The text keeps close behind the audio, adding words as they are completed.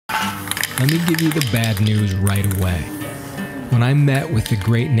Let me give you the bad news right away. When I met with the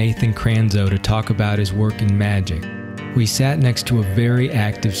great Nathan Kranzo to talk about his work in magic, we sat next to a very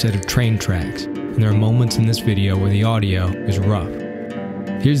active set of train tracks, and there are moments in this video where the audio is rough.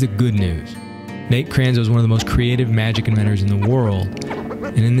 Here's the good news. Nate Kranzo is one of the most creative magic inventors in the world,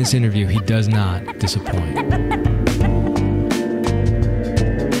 and in this interview, he does not disappoint.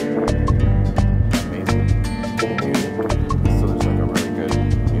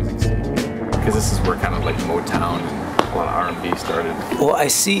 Because this is where kind of like Motown and a lot of R&B started. Well, I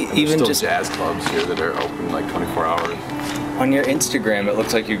see even still just jazz clubs here that are open like 24 hours. On your Instagram, it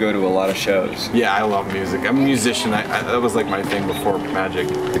looks like you go to a lot of shows. Yeah, I love music. I'm a musician. That was like my thing before magic.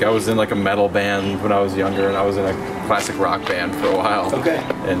 Like I was in like a metal band when I was younger, and I was in a classic rock band for a while. Okay.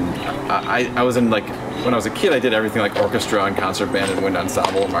 And I was in like, when I was a kid, I did everything like orchestra and concert band and wind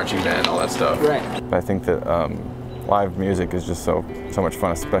ensemble, marching band, all that stuff. Right. I think that live music is just so much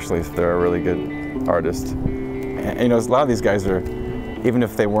fun, especially if they're a really good artist. And, you know, a lot of these guys are, even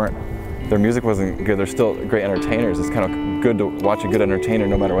if they weren't, their music wasn't good, they're still great entertainers. It's kind of good to watch a good entertainer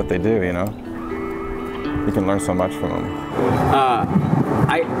no matter what they do, you know? You can learn so much from them.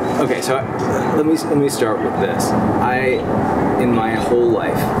 Okay, so let me start with this. In my whole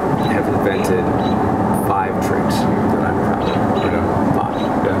life, have invented 5 tricks that I'm proud of. You know,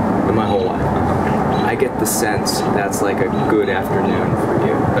 5. Yeah. In my whole life. I get the sense that's like a good afternoon for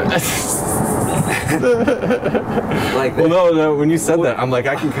you. Like, well, no, when you said that, I'm like,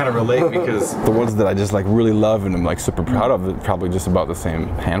 I can kind of relate, because the ones that I just like really love and I'm like super proud of, it's probably just about the same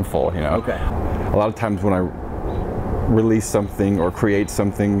handful, you know? Okay. A lot of times when I release something or create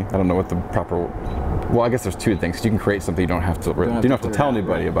something, I don't know what the proper, well, I guess there's 2 things. You can create something, you don't have to tell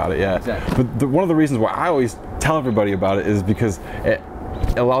anybody about it, yeah. Exactly. But one of the reasons why I always tell everybody about it is because it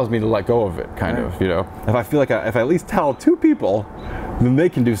allows me to let go of it, kind of, you know? If I feel like if I at least tell 2 people, then they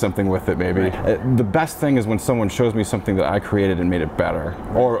can do something with it, maybe. Right. The best thing is when someone shows me something that I created and made it better,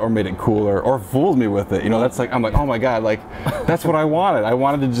 or made it cooler, or fooled me with it. You know, that's like, I'm like, oh my God, like, that's what I wanted. I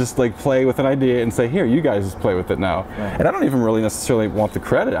wanted to just like play with an idea and say, here, you guys just play with it now. Right. And I don't even really necessarily want the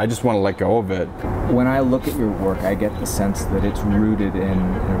credit. I just want to let go of it. When I look at your work, I get the sense that it's rooted in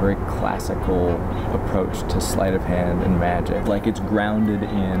a very classical approach to sleight of hand and magic. Like it's grounded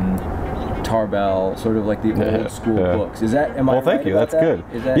in Tarbell, sort of like the old school books. Is that, am I right? Well, thank you, that's good.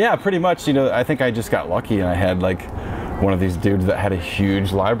 That... Yeah, pretty much, you know, I think I just got lucky and I had like one of these dudes that had a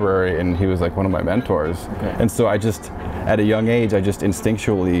huge library, and he was like one of my mentors. Okay. And so I just, at a young age, I just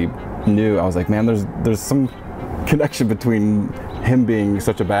instinctually knew, I was like, man, there's some connection between him being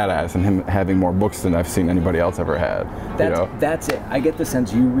such a badass and him having more books than I've seen anybody else ever had. That's it. I get the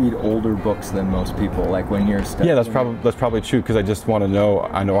sense you read older books than most people, like when you're studying. Yeah, that's probably true, because I just want to know,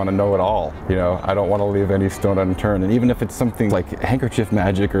 I want to know it all. You know, I don't want to leave any stone unturned. And even if it's something like handkerchief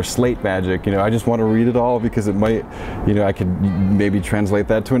magic or slate magic, you know, I just want to read it all, because it might, you know, I could maybe translate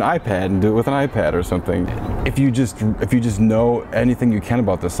that to an iPad and do it with an iPad or something. If you just know anything you can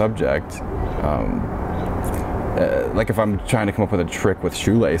about the subject, like if I'm trying to come up with a trick with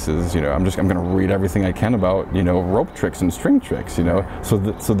shoelaces, you know, I'm going to read everything I can about, you know, rope tricks and string tricks, you know, so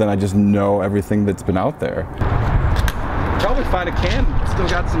then I just know everything that's been out there. probably find a can, still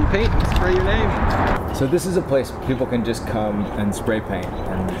got some paint, and spray your name. So this is a place people can just come and spray paint.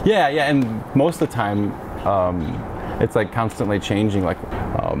 And yeah, and most of the time, it's like constantly changing. Like,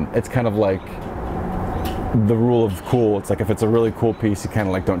 it's kind of like the rule of cool. It's like if it's a really cool piece, you kind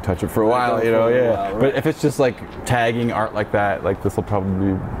of like don't touch it for a while, you know, yeah. Right. But if it's just like tagging art like that, like this will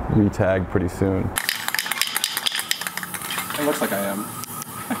probably be re-tagged pretty soon. It looks like I am.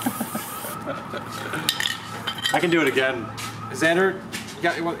 I can do it again. Xander,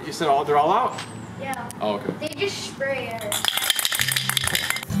 you said they're all out? Yeah. Oh, okay. They just spray it.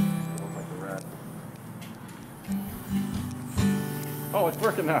 Oh, it's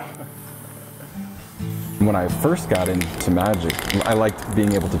working now. When I first got into magic, I liked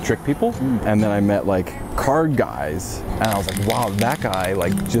being able to trick people, and then I met like card guys, and I was like, wow, that guy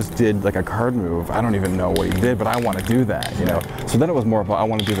like just did like a card move. I don't even know what he did, but I want to do that, you know? So then it was more about I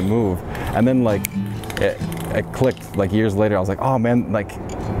want to do the move, and then like it clicked like years later. I was like, oh man, like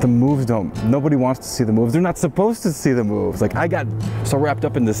the moves nobody wants to see the moves. They're not supposed to see the moves. Like I got so wrapped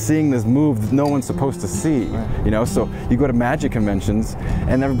up into seeing this move that no one's supposed to see, you know? So you go to magic conventions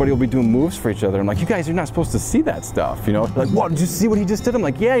and everybody will be doing moves for each other. I'm like, you guys, you're not supposed to see that stuff, you know? Like, what, did you see what he just did? I'm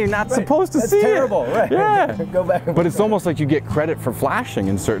like, yeah, you're not supposed to see it. That's terrible, right? Yeah. Go back. But it's almost like you get credit for flashing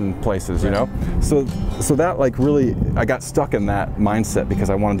in certain places, you know? So that like really, I got stuck in that mindset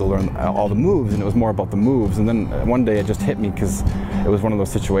because I wanted to learn all the moves, and it was more about the moves. And then one day it just hit me because it was one of those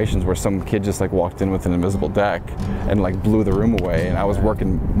situations situations where some kid just like walked in with an invisible deck and like blew the room away, and I was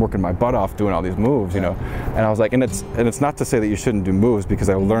working my butt off doing all these moves, you know. And I was like, and it's not to say that you shouldn't do moves, because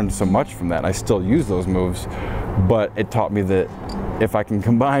I learned so much from that, and I still use those moves, but it taught me that if I can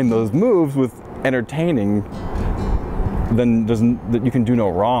combine those moves with entertaining, then that you can do no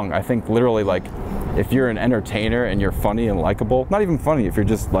wrong. I think literally, like, if you're an entertainer and you're funny and likable, not even funny, if you're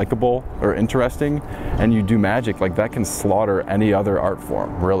just likable or interesting and you do magic, like, that can slaughter any other art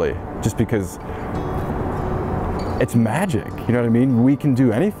form, really, just because it's magic, you know what I mean? We can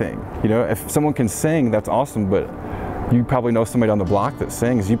do anything, you know? If someone can sing, that's awesome, but you probably know somebody on the block that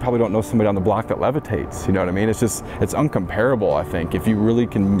sings. You probably don't know somebody on the block that levitates, you know what I mean? It's just, it's uncomparable, I think, if you really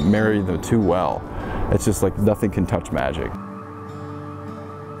can marry the two well. It's just like nothing can touch magic.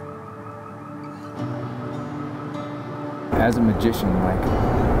 As a magician, like,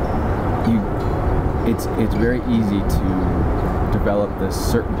 it's very easy to develop this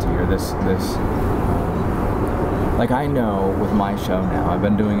certainty, or this like, I know with my show now, I've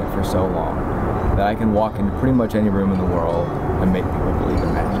been doing it for so long, that I can walk into pretty much any room in the world and make people believe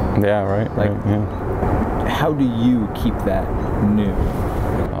in magic. Yeah, right. Like, right, yeah. How do you keep that new?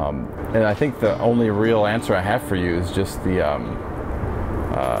 And I think the only real answer I have for you is just the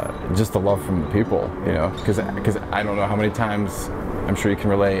love from the people, you know, because I don't know how many times, I'm sure you can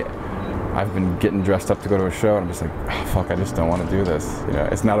relate, I've been getting dressed up to go to a show, and I'm just like, oh, fuck, I just don't want to do this. You know,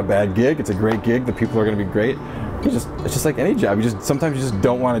 it's not a bad gig, it's a great gig, the people are going to be great. It's just like any job, sometimes you just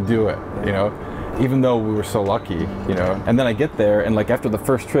don't want to do it, you know, even though we were so lucky, you know. And then I get there, and like after the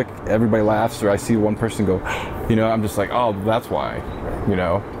first trick, everybody laughs, or I see one person go, you know, I'm just like, oh, that's why, you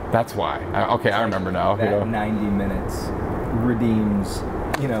know, that's why. Okay, I remember now. That, you know? 90 minutes redeems,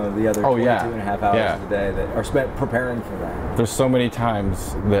 you know, the other 22 and a half hours of the day that are spent preparing for that. There's so many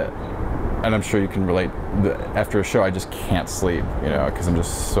times that, and I'm sure you can relate, that after a show I just can't sleep, you know, because I'm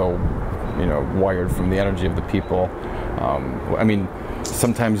just so, you know, wired from the energy of the people. I mean,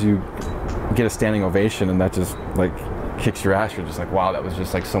 sometimes you get a standing ovation and that just like kicks your ass. You're just like, wow, that was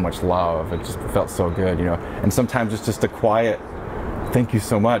just like so much love. It just felt so good, you know. And sometimes it's just a quiet, thank you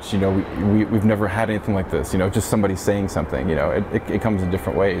so much, you know, we've never had anything like this, you know, just somebody saying something, you know, it comes in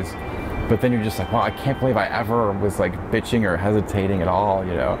different ways. But then you're just like, wow, I can't believe I ever was like bitching or hesitating at all,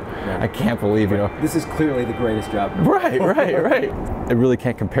 you know. Yeah. I can't believe, you know. This is clearly the greatest job. Right. It really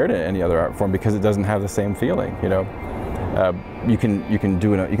can't compare to any other art form because it doesn't have the same feeling, you know. You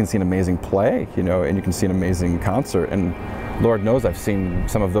can see an amazing play, you know, and you can see an amazing concert, and Lord knows I've seen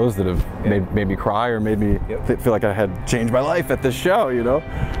some of those that have made me cry or made me feel like I had changed my life at this show, you know.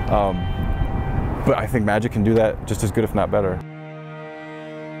 But I think magic can do that just as good, if not better.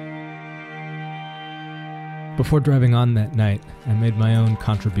 Before driving on that night, I made my own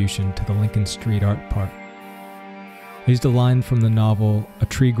contribution to the Lincoln Street Art Park. I used a line from the novel A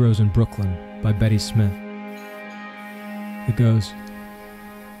Tree Grows in Brooklyn by Betty Smith. It goes,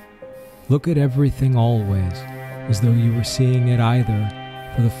 "Look at everything always, as though you were seeing it either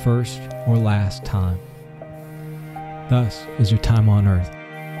for the first or last time. Thus is your time on earth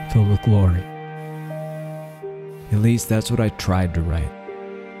filled with glory." At least that's what I tried to write.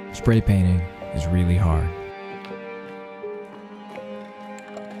 Spray painting is really hard.